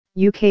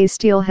UK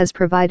Steel has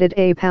provided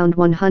a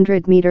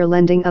 £100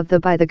 lending of the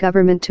by the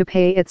government to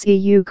pay its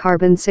EU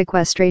carbon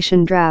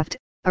sequestration draft,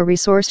 a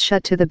resource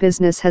shut to the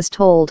business has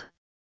told.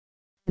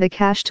 The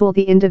cash tool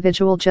the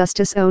individual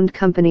justice-owned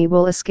company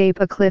will escape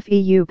a cliff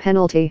EU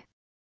penalty.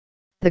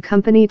 The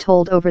company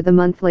told Over the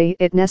Monthly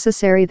it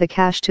necessary the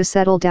cash to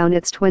settle down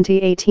its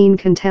 2018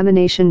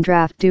 contamination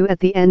draft due at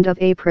the end of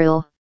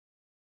April.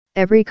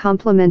 Every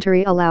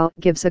complementary allow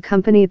gives a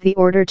company the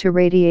order to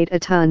radiate a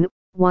ton,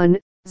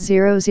 1,000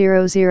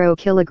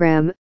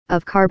 kilogram,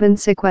 of carbon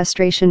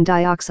sequestration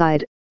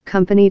dioxide,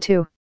 Company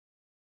 2.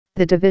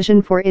 The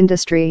Division for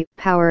Industry,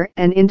 Power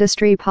and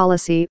Industry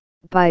Policy,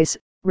 BICE,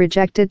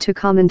 rejected to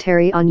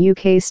commentary on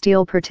UK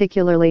Steel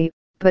particularly,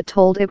 but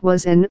told it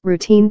was in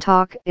routine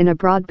talk in a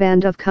broad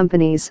band of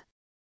companies.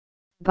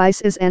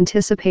 BICE is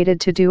anticipated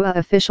to do a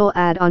official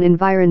ad on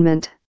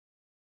environment.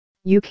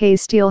 UK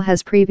Steel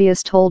has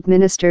previous told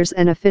ministers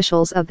and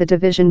officials of the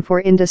Division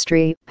for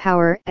Industry,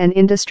 Power and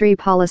Industry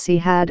Policy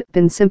had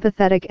been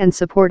sympathetic and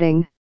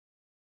supporting.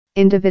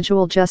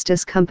 Individual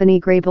justice company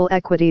Grable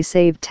Equity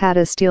saved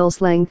Tata Steel's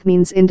length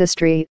means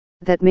industry,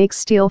 that makes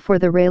steel for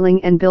the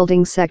railing and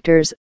building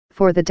sectors,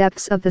 for the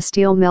depths of the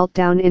steel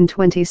meltdown in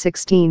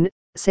 2016,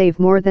 save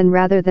more than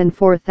rather than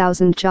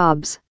 4,000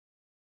 jobs.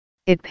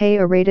 It pay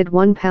a rated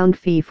 £1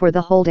 fee for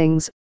the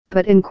holdings,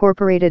 but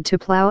incorporated to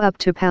plough up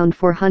to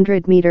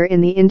 £400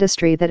 in the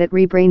industry that it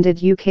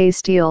rebranded UK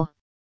Steel.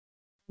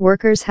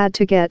 Workers had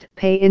to get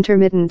pay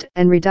intermittent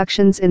and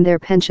reductions in their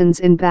pensions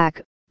in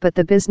back, but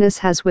the business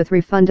has with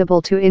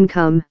refundable to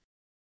income.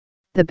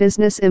 The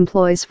business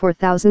employs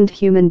 4,000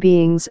 human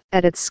beings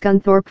at its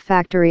Scunthorpe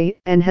factory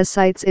and has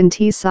sites in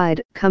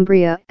Teesside,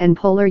 Cumbria and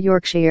Polar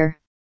Yorkshire.